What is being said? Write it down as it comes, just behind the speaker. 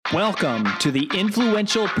Welcome to the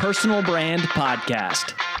Influential Personal Brand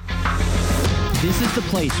Podcast. This is the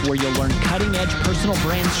place where you'll learn cutting-edge personal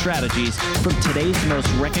brand strategies from today's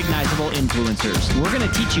most recognizable influencers. We're going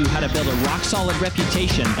to teach you how to build a rock-solid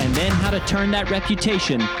reputation and then how to turn that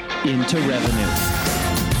reputation into revenue.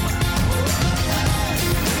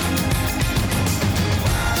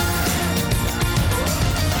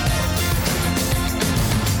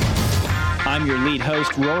 I'm your lead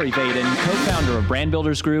host, Rory Vaden, co-founder of Brand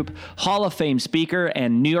Builders Group, Hall of Fame speaker,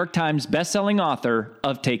 and New York Times bestselling author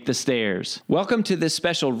of Take the Stairs. Welcome to this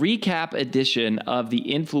special recap edition of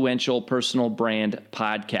the Influential Personal Brand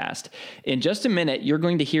Podcast. In just a minute, you're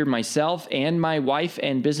going to hear myself and my wife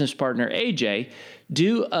and business partner, AJ,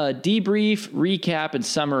 do a debrief, recap, and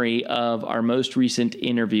summary of our most recent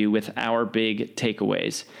interview with our big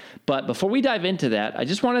takeaways. But before we dive into that, I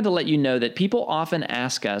just wanted to let you know that people often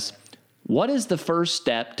ask us, what is the first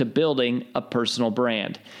step to building a personal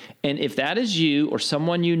brand? And if that is you or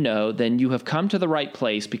someone you know, then you have come to the right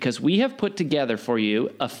place because we have put together for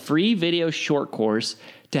you a free video short course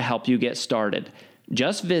to help you get started.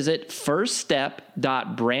 Just visit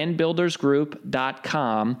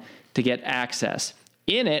firststep.brandbuildersgroup.com to get access.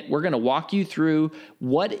 In it, we're going to walk you through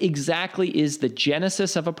what exactly is the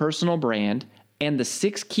genesis of a personal brand and the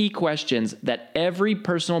 6 key questions that every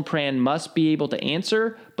personal brand must be able to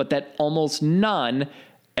answer, but that almost none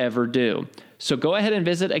ever do. So go ahead and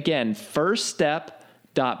visit again,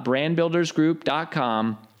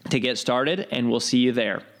 firststep.brandbuildersgroup.com to get started, and we'll see you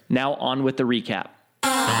there. Now on with the recap.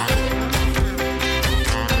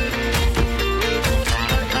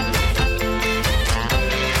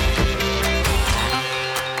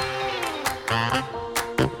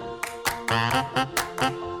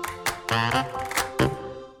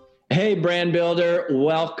 Hey, brand builder,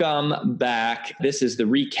 welcome back. This is the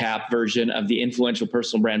recap version of the Influential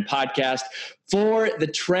Personal Brand Podcast for the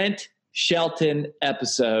Trent Shelton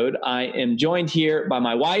episode. I am joined here by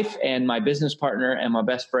my wife and my business partner and my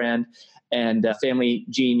best friend and family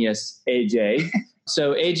genius, AJ.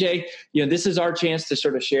 So AJ, this is our chance to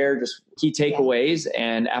sort of share just key takeaways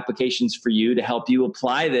and applications for you to help you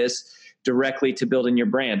apply this directly to building your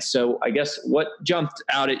brand. So I guess what jumped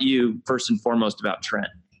out at you first and foremost about Trent?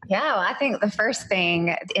 Yeah, well, I think the first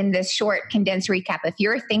thing in this short condensed recap, if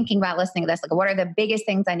you're thinking about listening to this, like what are the biggest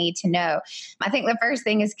things I need to know? I think the first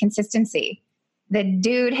thing is consistency. The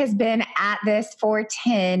dude has been at this for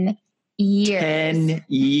 10 years. 10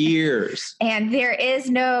 years. And there is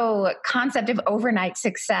no concept of overnight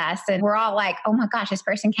success. And we're all like, oh my gosh, this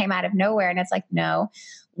person came out of nowhere. And it's like, no.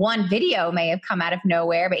 One video may have come out of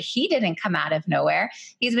nowhere, but he didn't come out of nowhere.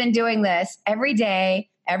 He's been doing this every day,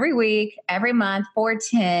 every week, every month for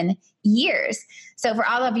 10 years. So for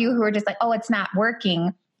all of you who are just like, oh, it's not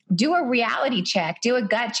working, do a reality check, do a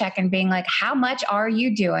gut check and being like, how much are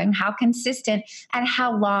you doing? How consistent and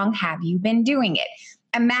how long have you been doing it?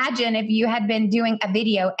 Imagine if you had been doing a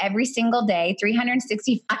video every single day,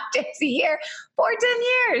 365 days a year for 10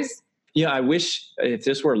 years. Yeah, I wish if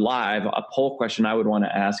this were live, a poll question I would want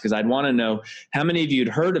to ask is I'd want to know how many of you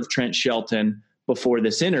had heard of Trent Shelton before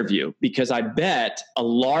this interview, because I bet a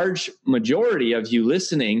large majority of you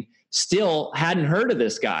listening still hadn't heard of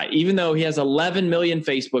this guy, even though he has 11 million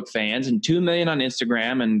Facebook fans and 2 million on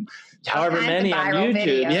Instagram and however many on YouTube.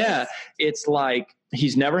 Videos. Yeah, it's like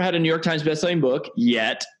he's never had a New York Times bestselling book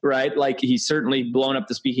yet, right? Like he's certainly blown up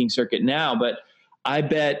the speaking circuit now, but I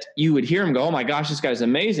bet you would hear him go, oh my gosh, this guy's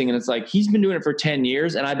amazing. And it's like, he's been doing it for 10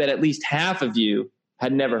 years. And I bet at least half of you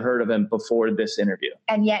had never heard of him before this interview.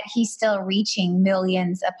 And yet he's still reaching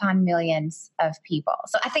millions upon millions of people.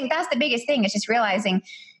 So I think that's the biggest thing, is just realizing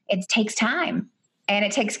it takes time and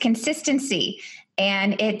it takes consistency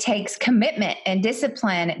and it takes commitment and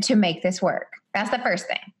discipline to make this work. That's the first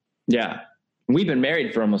thing. Yeah. We've been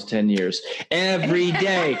married for almost 10 years. Every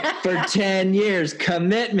day for 10 years,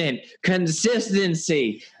 commitment,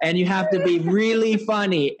 consistency, and you have to be really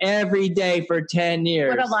funny every day for 10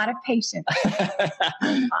 years. What a lot of patience.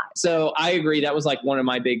 So I agree. That was like one of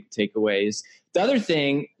my big takeaways. The other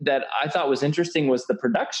thing that I thought was interesting was the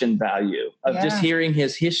production value of just hearing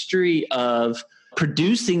his history of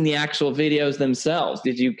producing the actual videos themselves.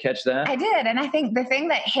 Did you catch that? I did. And I think the thing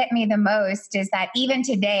that hit me the most is that even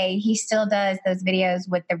today, he still does those videos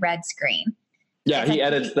with the red screen. Yeah, he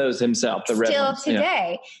edits those himself, the red still ones.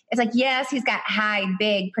 Today. Yeah. It's like, yes, he's got high,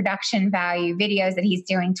 big production value videos that he's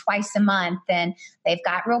doing twice a month, and they've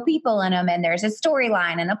got real people in them, and there's a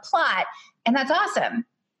storyline and a plot, and that's awesome.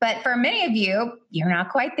 But for many of you, you're not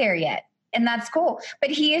quite there yet. And that's cool. But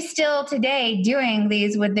he is still today doing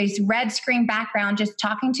these with this red screen background, just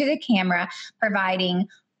talking to the camera, providing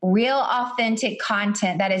real authentic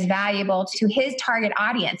content that is valuable to his target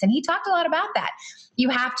audience. And he talked a lot about that. You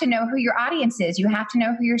have to know who your audience is. You have to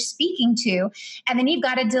know who you're speaking to. And then you've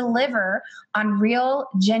got to deliver on real,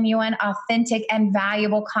 genuine, authentic, and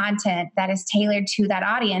valuable content that is tailored to that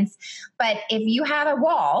audience. But if you have a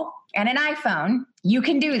wall and an iPhone, you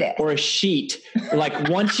can do this. Or a sheet. Like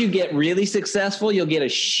once you get really successful, you'll get a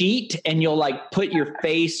sheet and you'll like put your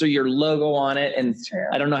face or your logo on it. And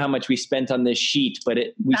I don't know how much we spent on this sheet, but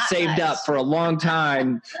we saved up for a long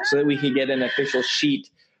time so that we could get an official sheet.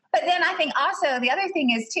 But then I think also the other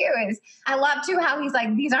thing is I love too how he's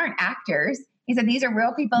like, these aren't actors. He said, these are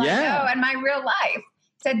real people I know in my real life.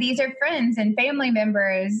 He said, these are friends and family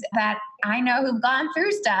members that I know who've gone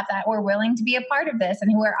through stuff that were willing to be a part of this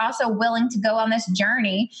and who are also willing to go on this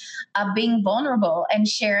journey of being vulnerable and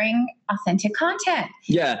sharing authentic content.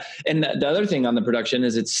 Yeah. And the other thing on the production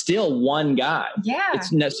is it's still one guy. Yeah.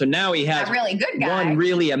 So now he has a really good guy. One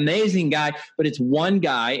really amazing guy, but it's one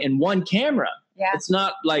guy and one camera. Yeah. It's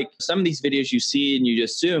not like some of these videos you see and you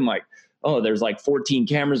just assume like, oh, there's like 14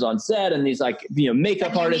 cameras on set and these like,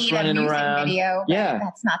 makeup artists running around. Video, yeah.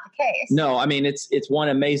 That's not the case. No, I mean, it's one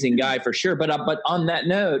amazing guy for sure. But on that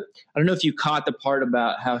note, I don't know if you caught the part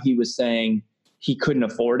about how he was saying he couldn't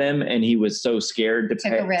afford him and he was so scared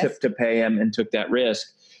to pay him and took that risk.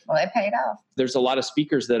 Well, it paid off. There's a lot of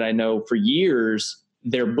speakers that I know for years,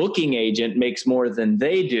 their booking agent makes more than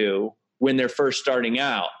they do when they're first starting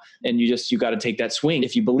out. And you got to take that swing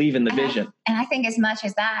if you believe in the vision. And I think as much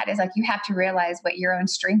as that is like, you have to realize what your own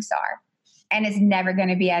strengths are. And it's never going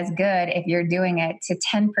to be as good if you're doing it to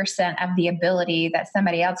 10% of the ability that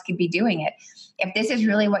somebody else could be doing it. If this is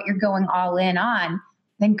really what you're going all in on,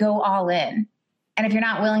 then go all in. And if you're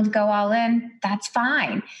not willing to go all in, that's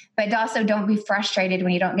fine. But also don't be frustrated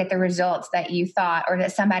when you don't get the results that you thought or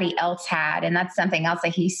that somebody else had. And that's something else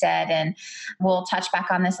that he said. And we'll touch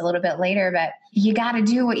back on this a little bit later, but you got to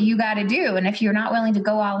do what you got to do. And if you're not willing to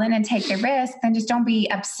go all in and take the risk, then just don't be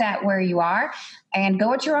upset where you are and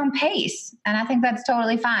go at your own pace. And I think that's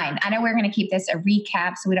totally fine. I know we're going to keep this a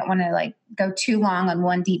recap, so we don't want to like go too long on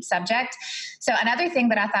one deep subject. So another thing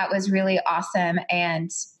that I thought was really awesome and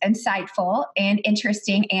insightful and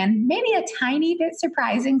interesting and maybe a tiny bit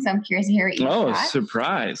surprising. So I'm curious to hear what you thought. Oh,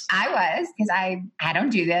 surprise. I was, because I don't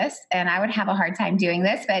do this and I would have a hard time doing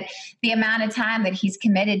this, but the amount of time that he's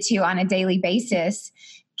committed to on a daily basis,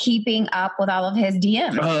 keeping up with all of his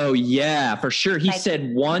DMs. Oh yeah, for sure. He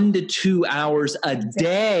said 1 to 2 hours a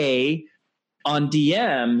day on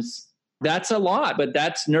DMs. That's a lot, but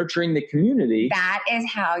that's nurturing the community. That is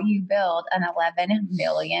how you build an 11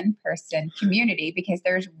 million person community, because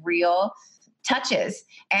there's real touches.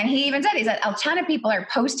 And he even said, a ton of people are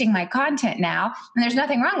posting my content now, and there's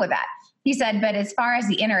nothing wrong with that. He said, but as far as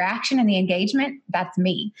the interaction and the engagement, that's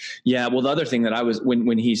me. Yeah. Well, the other thing that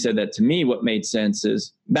when he said that to me, what made sense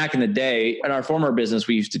is back in the day, in our former business,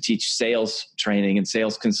 we used to teach sales training and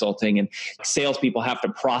sales consulting, and salespeople have to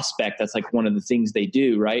prospect. That's like one of the things they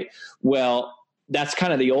do, right? Well, that's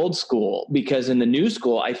kind of the old school, because in the new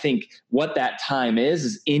school, I think what that time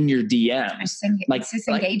is in your DMs. It's this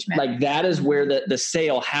engagement. Like that is where the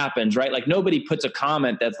sale happens, right? Like nobody puts a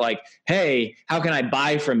comment that's like, hey, how can I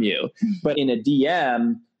buy from you? But in a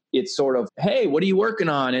DM, it's sort of, hey, what are you working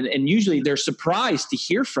on? And usually they're surprised to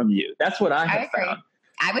hear from you. That's what I have found.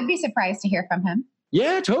 I would be surprised to hear from him.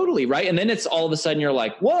 Yeah, totally. Right. And then it's all of a sudden you're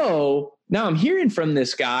like, whoa, now I'm hearing from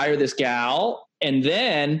this guy or this gal. And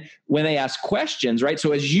then when they ask questions, right?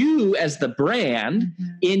 So as the brand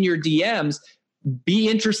in your DMs, be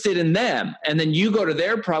interested in them. And then you go to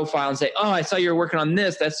their profile and say, oh, I saw you're working on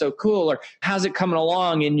this. That's so cool. Or how's it coming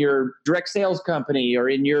along in your direct sales company or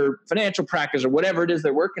in your financial practice or whatever it is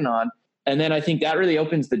they're working on. And then I think that really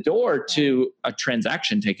opens the door to a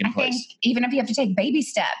transaction taking place. I think even if you have to take baby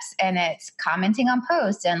steps and it's commenting on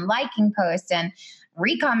posts and liking posts and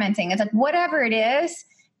recommenting, it's like whatever it is,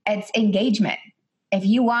 it's engagement. If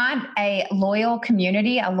you want a loyal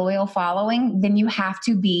community, a loyal following, then you have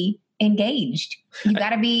to be engaged. You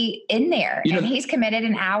got to be in there. And he's committed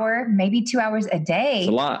an hour, maybe 2 hours a day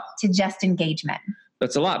to just engagement.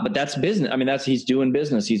 That's a lot, but that's business. I mean, he's doing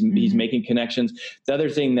business. He's making connections. The other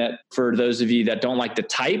thing that for those of you that don't like to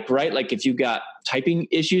type, right? Like if you've got typing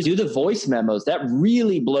issues, do the voice memos. That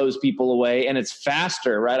really blows people away and it's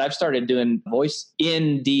faster, right? I've started doing voice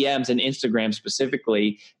in DMs and Instagram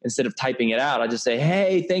specifically instead of typing it out. I just say,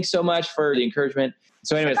 hey, thanks so much for the encouragement.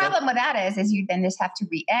 So anyways, the problem with that is you then just have to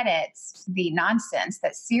re-edit the nonsense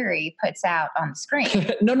that Siri puts out on the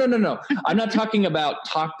screen. No. I'm not talking about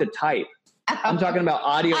talk to type. I'm talking about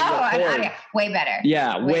audio record. Audio. Way better.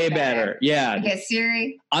 Yeah, way better. Yeah. Because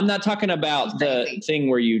Siri. I'm not talking about the thing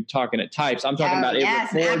where you talking at types. I'm talking about it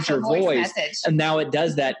records your voice. And now it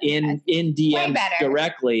does that in DMs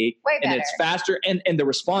directly. Way better. And it's faster. And the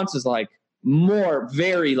response is like more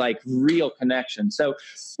very like real connection. So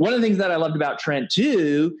one of the things that I loved about Trent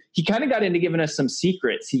too, he kind of got into giving us some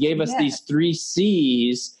secrets. He gave us these 3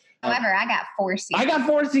 C's. However, I got 4 C's. I got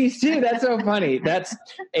 4 C's too. That's so funny. That's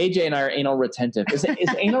AJ and I are anal retentive. Is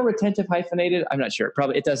anal retentive hyphenated? I'm not sure.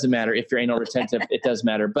 Probably it doesn't matter. If you're anal retentive, it does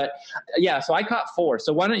matter. But yeah, so I caught 4.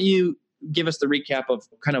 So why don't you give us the recap of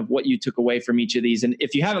kind of what you took away from each of these? And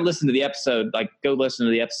if you haven't listened to the episode, like go listen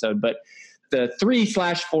to the episode. But the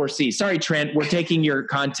 3/4 C's. Sorry, Trent, we're taking your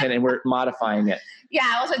content and we're modifying it.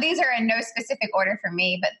 Yeah, also these are in no specific order for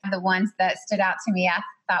me, but the ones that stood out to me I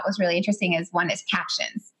thought was really interesting is one is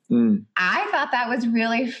captions. I thought that was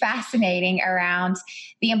really fascinating around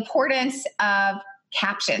the importance of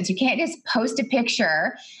captions. You can't just post a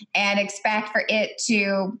picture and expect for it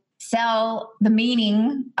to sell the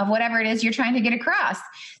meaning of whatever it is you're trying to get across.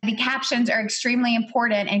 The captions are extremely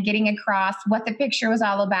important in getting across what the picture was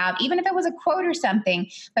all about, even if it was a quote or something,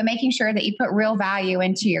 but making sure that you put real value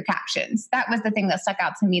into your captions. That was the thing that stuck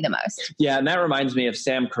out to me the most. Yeah, and that reminds me of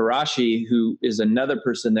Sam Karashi, who is another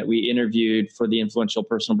person that we interviewed for the Influential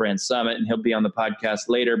Personal Brand Summit, and he'll be on the podcast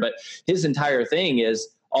later. But his entire thing is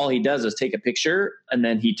all he does is take a picture and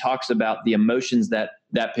then he talks about the emotions that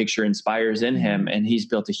picture inspires in him. And he's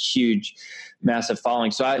built a huge, massive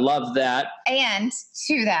following. So I love that. And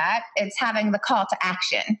to that, it's having the call to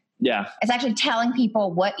action. Yeah. It's actually telling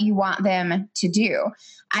people what you want them to do.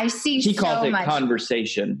 I see he calls it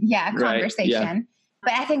conversation. Yeah, conversation. Right? Yeah.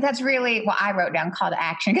 But I think that's really what I wrote down, call to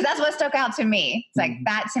action, because that's what stuck out to me. It's like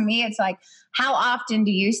that to me, it's like, how often do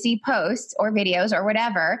you see posts or videos or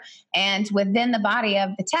whatever, and within the body of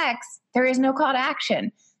the text, there is no call to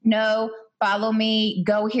action. No, follow me,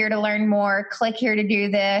 go here to learn more, click here to do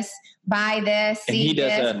this, buy this, see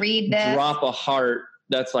this, read this. Drop a heart.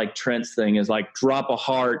 That's like Trent's thing is like drop a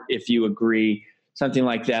heart if you agree. Something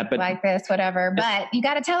like that. But like this, whatever. But you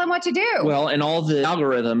got to tell them what to do. Well, and all the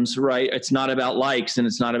algorithms, right? It's not about likes and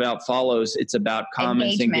it's not about follows. It's about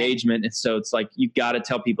comments, engagement. And so it's like, you got to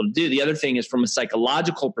tell people to do. The other thing is from a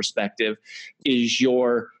psychological perspective is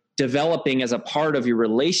you're developing as a part of your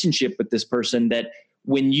relationship with this person that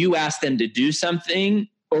when you ask them to do something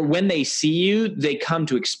or when they see you, they come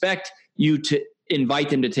to expect you to invite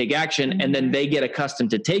them to take action, and then they get accustomed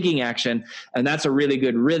to taking action. And that's a really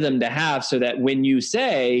good rhythm to have so that when you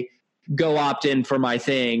say, go opt in for my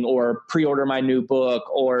thing or pre-order my new book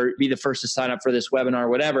or be the first to sign up for this webinar,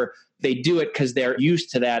 whatever, they do it because they're used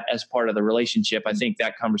to that as part of the relationship. I think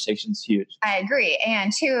that conversation is huge. I agree.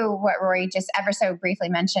 And to what Rory just ever so briefly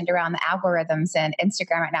mentioned around the algorithms and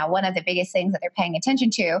Instagram right now, one of the biggest things that they're paying attention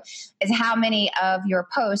to is how many of your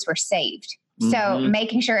posts were saved. So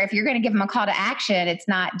making sure if you're going to give them a call to action, it's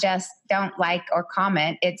not just don't like or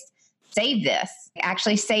comment, it's save this,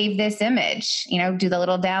 actually save this image, do the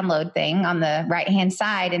little download thing on the right-hand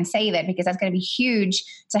side and save it, because that's going to be huge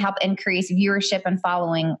to help increase viewership and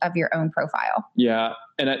following of your own profile. Yeah.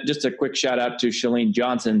 And just a quick shout out to Shelton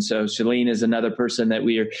Johnson. So Shelton is another person that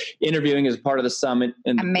we are interviewing as part of the summit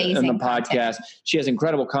and the podcast. Content. She has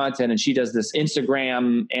incredible content and she does this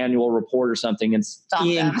Instagram annual report or something. It's awesome.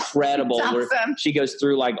 Incredible. It's awesome. Where she goes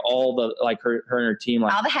through like all the, like her and her team,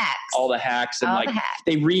 like all the hacks and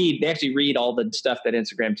they actually read all the stuff that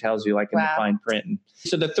Instagram tells you, like in the fine print. And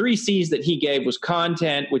so the 3 C's that he gave was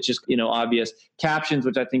content, which is, obvious, captions,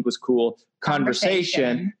 which I think was cool,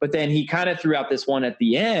 conversation. But then he kind of threw out this one at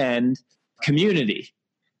the end, community,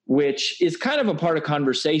 which is kind of a part of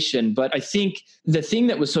conversation. But I think the thing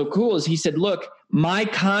that was so cool is he said, look, my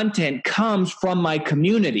content comes from my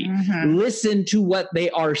community. Listen to what they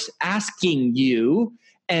are asking you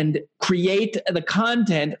and create the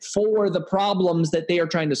content for the problems that they are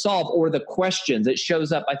trying to solve or the questions. It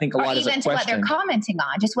shows up, I think, a lot as a question. Even to what they're commenting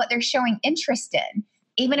on, just what they're showing interest in.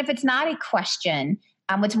 Even if it's not a question,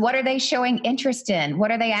 it's what are they showing interest in? What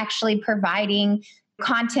are they actually providing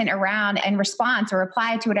content around and response or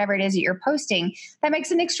reply to whatever it is that you're posting? That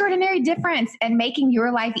makes an extraordinary difference in making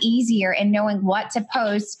your life easier and knowing what to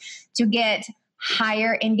post to get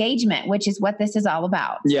higher engagement, which is what this is all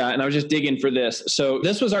about. Yeah. And I was just digging for this. So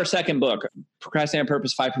this was our second book, Procrastinate on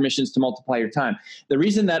Purpose, 5 Permissions to Multiply Your Time. The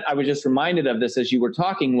reason that I was just reminded of this as you were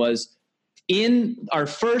talking was in our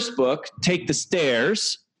first book, Take the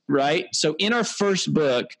Stairs, right? So in our first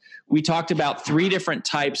book, we talked about 3 different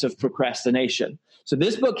types of procrastination. So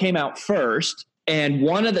this book came out first, and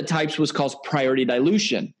one of the types was called priority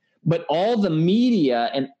dilution. But all the media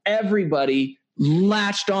and everybody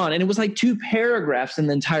latched on. And it was like 2 paragraphs in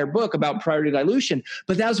the entire book about priority dilution.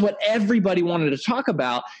 But that was what everybody wanted to talk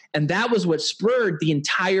about. And that was what spurred the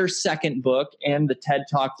entire second book and the TED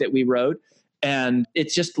Talk that we wrote. And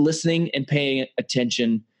it's just listening and paying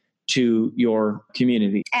attention to your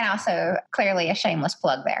community. And also clearly a shameless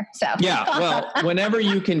plug there. So yeah, well, whenever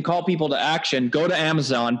you can call people to action, go to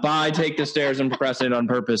Amazon, buy Take the Stairs and Procrastinate on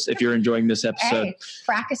Purpose if you're enjoying this episode. Hey,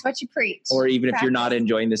 practice what you preach. Or even if you're not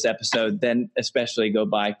enjoying this episode, then especially go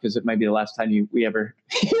buy, because it might be the last time we ever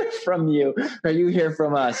hear from you or you hear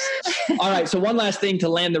from us. All right, so one last thing to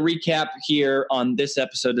land the recap here on this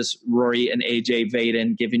episode is Rory and AJ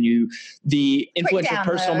Vaden giving you the Influential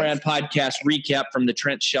Personal Brand Podcast recap from the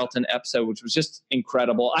Trent Shelton episode, which was just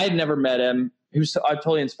incredible. I had never met him. He was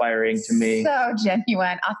totally inspiring to me. So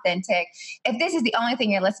genuine, authentic. If this is the only thing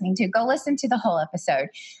you're listening to, go listen to the whole episode.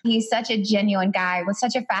 He's such a genuine guy with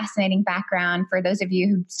such a fascinating background. For those of you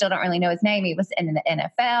who still don't really know his name, he was in the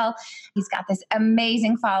NFL. He's got this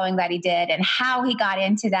amazing following that he did and how he got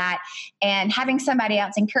into that and having somebody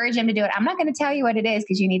else encourage him to do it. I'm not going to tell you what it is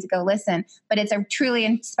because you need to go listen, but it's a truly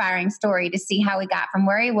inspiring story to see how he got from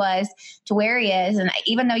where he was to where he is. And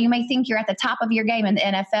even though you may think you're at the top of your game in the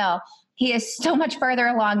NFL, he is so much further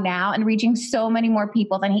along now and reaching so many more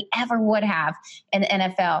people than he ever would have in the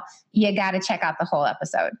NFL. You got to check out the whole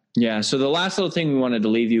episode. Yeah. So the last little thing we wanted to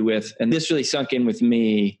leave you with, and this really sunk in with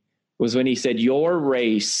me, was when he said, your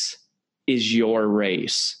race is your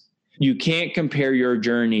race. You can't compare your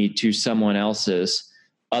journey to someone else's.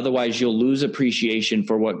 Otherwise, you'll lose appreciation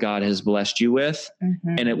for what God has blessed you with,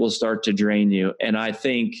 and it will start to drain you. And I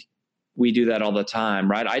think we do that all the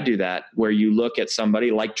time, right? I do that, where you look at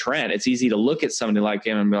somebody like Trent. It's easy to look at somebody like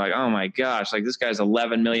him and be like, oh my gosh, like this guy's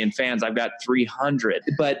 11 million fans. I've got 300.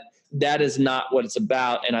 But that is not what it's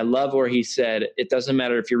about. And I love where he said, it doesn't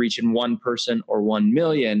matter if you're reaching 1 person or 1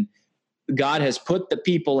 million. God has put the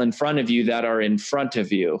people in front of you that are in front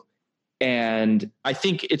of you. And I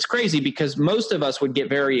think it's crazy because most of us would get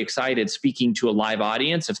very excited speaking to a live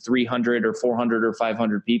audience of 300 or 400 or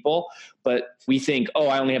 500 people. But we think, oh,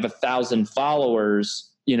 I only have 1,000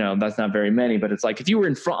 followers. You know, that's not very many, but it's like if you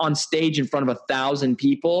were on stage in front of 1,000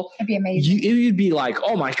 people, it'd be amazing. You'd be like,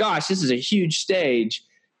 oh my gosh, this is a huge stage.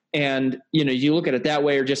 And, you know, you look at it that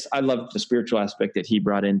way, or just, I love the spiritual aspect that he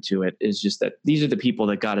brought into it, is just that these are the people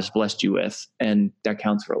that God has blessed you with. And that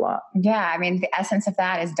counts for a lot. Yeah. I mean, the essence of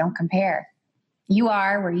that is don't compare. You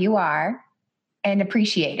are where you are and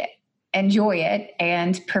appreciate it, enjoy it,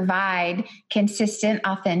 and provide consistent,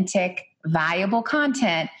 authentic, valuable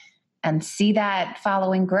content and see that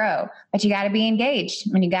following grow. But you got to be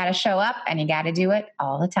engaged and you got to show up and you got to do it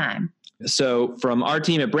all the time. So from our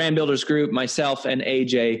team at Brand Builders Group, myself and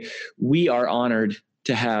AJ, we are honored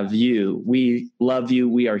to have you. We love you.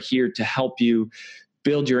 We are here to help you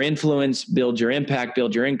build your influence, build your impact,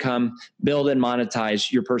 build your income, build and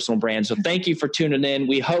monetize your personal brand. So thank you for tuning in.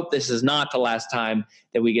 We hope this is not the last time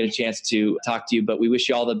that we get a chance to talk to you, but we wish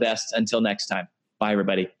you all the best until next time. Bye,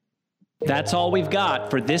 everybody. That's all we've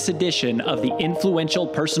got for this edition of the Influential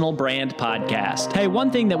Personal Brand Podcast. Hey,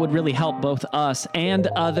 one thing that would really help both us and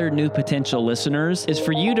other new potential listeners is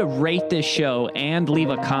for you to rate this show and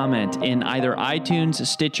leave a comment in either iTunes,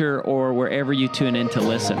 Stitcher, or wherever you tune in to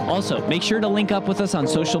listen. Also, make sure to link up with us on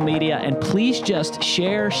social media, and please just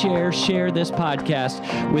share this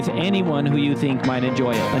podcast with anyone who you think might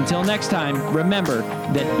enjoy it. Until next time, remember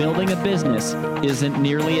that building a business isn't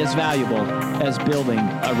nearly as valuable as building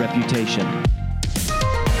a reputation.